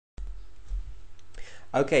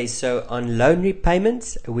Okay, so on loan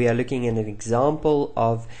repayments, we are looking at an example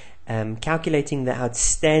of calculating the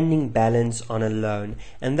outstanding balance on a loan.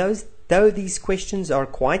 And though these questions are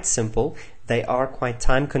quite simple, they are quite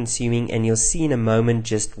time consuming, and you'll see in a moment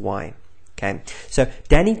just why. Okay, so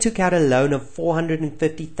Danny took out a loan of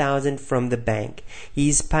 $450,000 from the bank.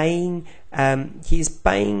 He's paying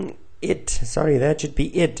it. Sorry, that should be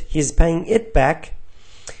it. He's paying it back.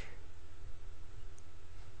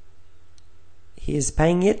 He is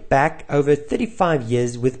paying it back over 35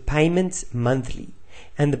 years with payments monthly,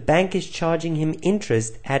 and the bank is charging him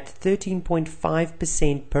interest at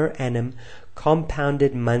 13.5% per annum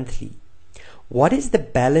compounded monthly. What is the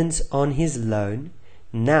balance on his loan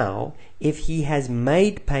now if he has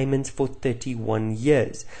made payments for 31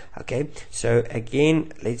 years? Okay, so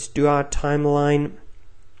again, let's do our timeline.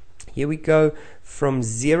 Here we go from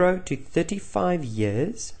 0 to 35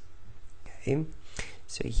 years. Okay.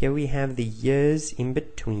 So here we have the years in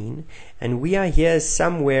between, and we are here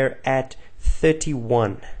somewhere at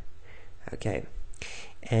 31. Okay,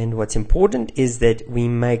 and what's important is that we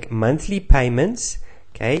make monthly payments,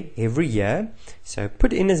 okay, every year. So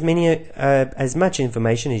put in as much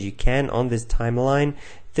information as you can on this timeline.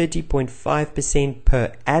 30.5%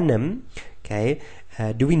 per annum. Okay,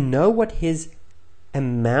 do we know what his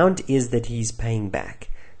amount is that he's paying back?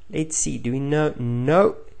 Let's see. Do we know?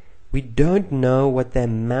 No. We don't know what the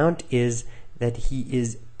amount is that he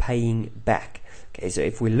is paying back. Okay, so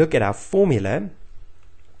if we look at our formula,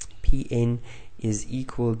 Pn is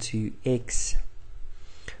equal to x1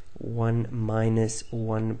 minus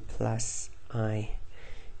 1 plus I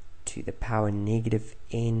to the power negative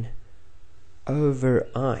n over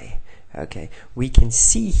I. Okay, we can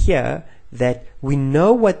see here that we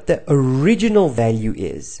know what the original value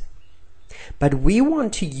is. But we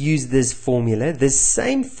want to use this formula, this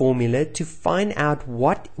same formula, to find out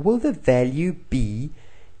what will the value be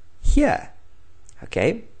here.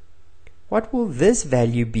 Okay, what will this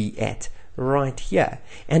value be at right here?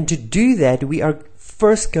 And to do that, we are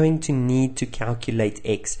first going to need to calculate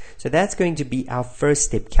x. So that's going to be our first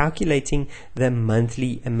step, calculating the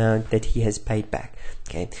monthly amount that he has paid back.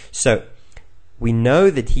 Okay, so we know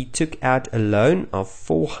that he took out a loan of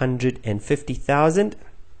 $450,000.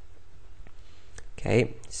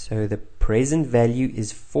 Okay, so the present value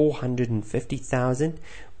is $450,000.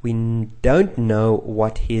 We don't know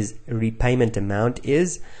what his repayment amount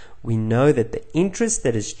is. We know that the interest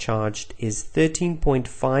that is charged is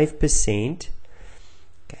 13.5%.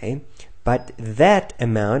 Okay, but that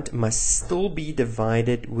amount must still be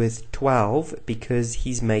divided with 12 because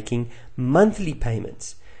he's making monthly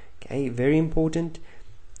payments. Okay, very important.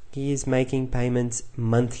 He is making payments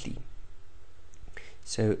monthly.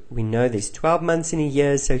 So we know there's 12 months in a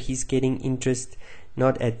year, so he's getting interest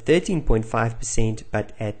not at 13.5%,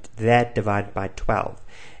 but at that divided by 12.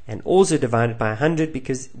 And also divided by 100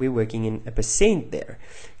 because we're working in a percent there.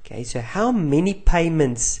 Okay, so how many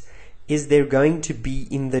payments is there going to be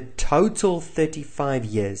in the total 35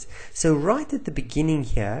 years? So right at the beginning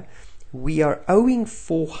here, we are owing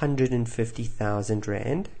 450,000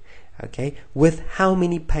 Rand, okay, with how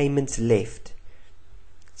many payments left?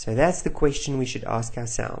 So that's the question we should ask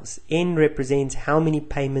ourselves. N represents how many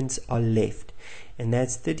payments are left. And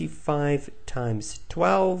that's 35 times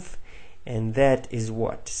 12. And that is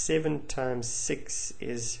what? 7 times 6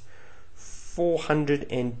 is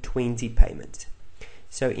 420 payments.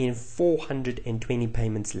 So in 420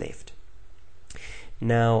 payments left.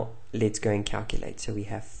 Now let's go and calculate. So we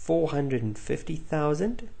have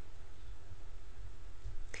 450,000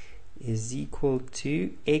 is equal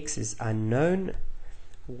to, x is unknown,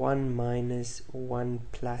 1 minus 1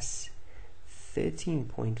 plus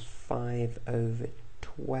 13.5 over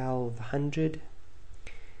 1200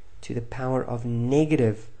 to the power of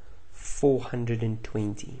negative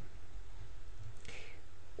 420.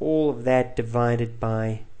 All of that divided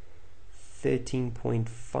by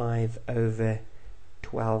 13.5 over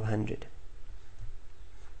 1200.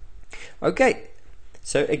 Okay,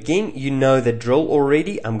 so again, you know the drill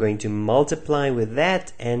already. I'm going to multiply with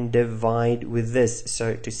that and divide with this.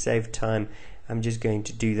 So to save time, I'm just going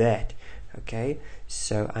to do that. Okay,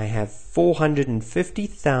 so I have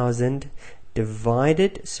 450,000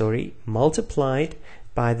 multiplied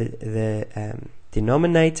by the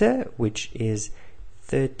denominator, which is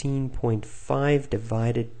 13.5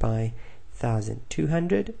 divided by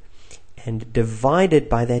 1200, and divided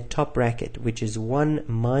by that top bracket, which is 1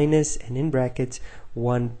 minus, and in brackets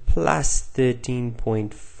 1 plus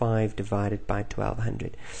 13.5 divided by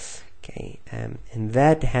 1200. Okay, and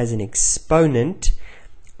that has an exponent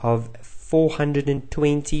of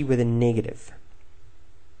 420 with a negative.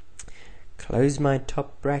 Close my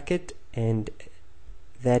top bracket and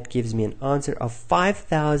that gives me an answer of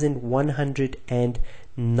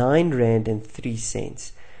 5,109 Rand and 3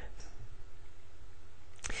 cents.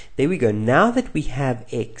 There we go. Now that we have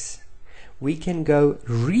X, we can go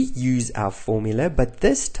reuse our formula, but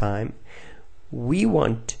this time we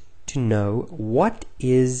want to know what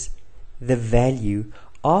is the value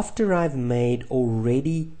after I've made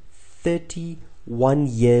already 31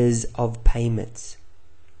 years of payments.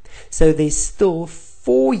 So there's still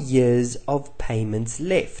 4 years of payments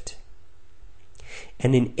left.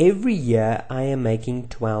 And in every year I am making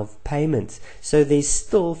 12 payments. So there's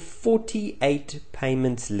still 48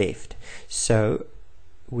 payments left. So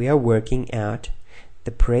we are working out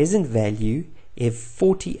the present value. If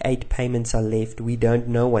 48 payments are left, we don't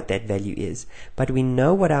know what that value is. But we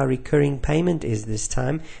know what our recurring payment is this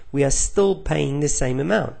time. We are still paying the same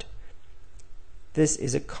amount. This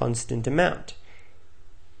is a constant amount.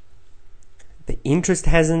 The interest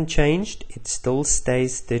hasn't changed. It still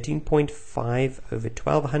stays 13.5 over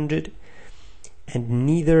 1200, and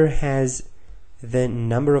neither has the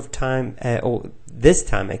number of time, or this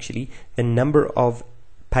time actually, the number of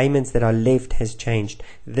payments that are left has changed.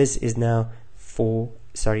 This is now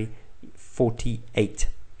 48.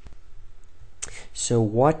 So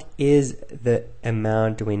what is the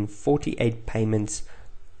amount when 48 payments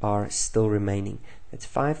are still remaining? That's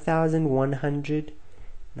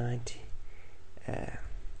 5,190.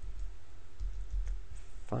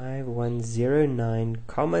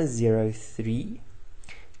 5109,03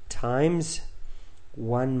 times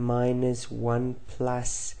 1 minus 1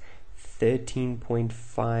 plus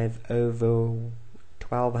 13.5 over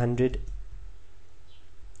 1200,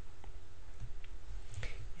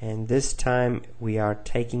 and this time we are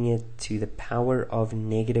taking it to the power of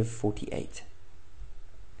negative 48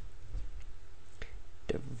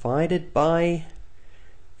 divided by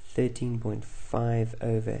 13.5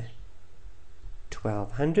 over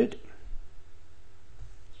 1200.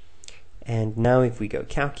 And now if we go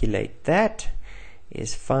calculate, that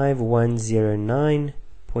is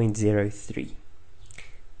 5109.03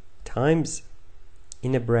 times,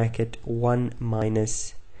 in a bracket, 1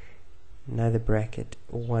 minus another bracket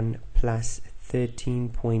 1 plus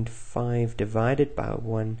 13.5 divided by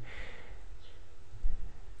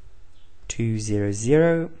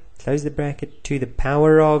 1200, close the bracket, to the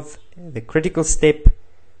power of the critical step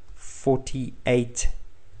 48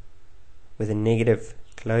 with a negative,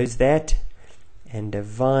 close that, and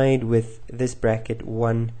divide with this bracket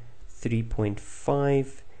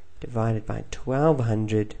 3.5 divided by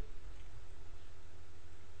 1200,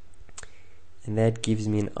 and that gives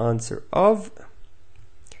me an answer of,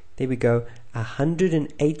 there we go,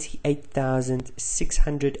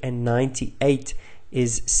 188,698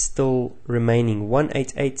 is still remaining.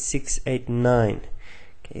 188,689.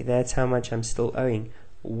 Okay, that's how much I'm still owing.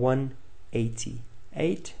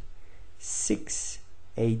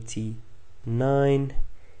 188,689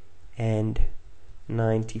 and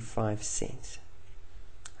 95 cents.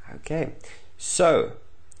 Okay, so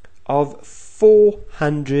of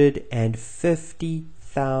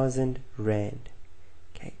 450,000 Rand,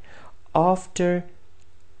 okay, after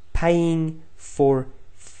paying for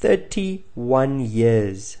 31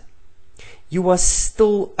 years, you are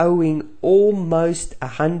still owing almost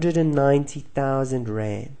 190,000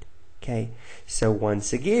 Rand. Okay, so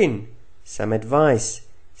once again, some advice: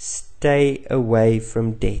 stay away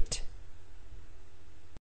from debt.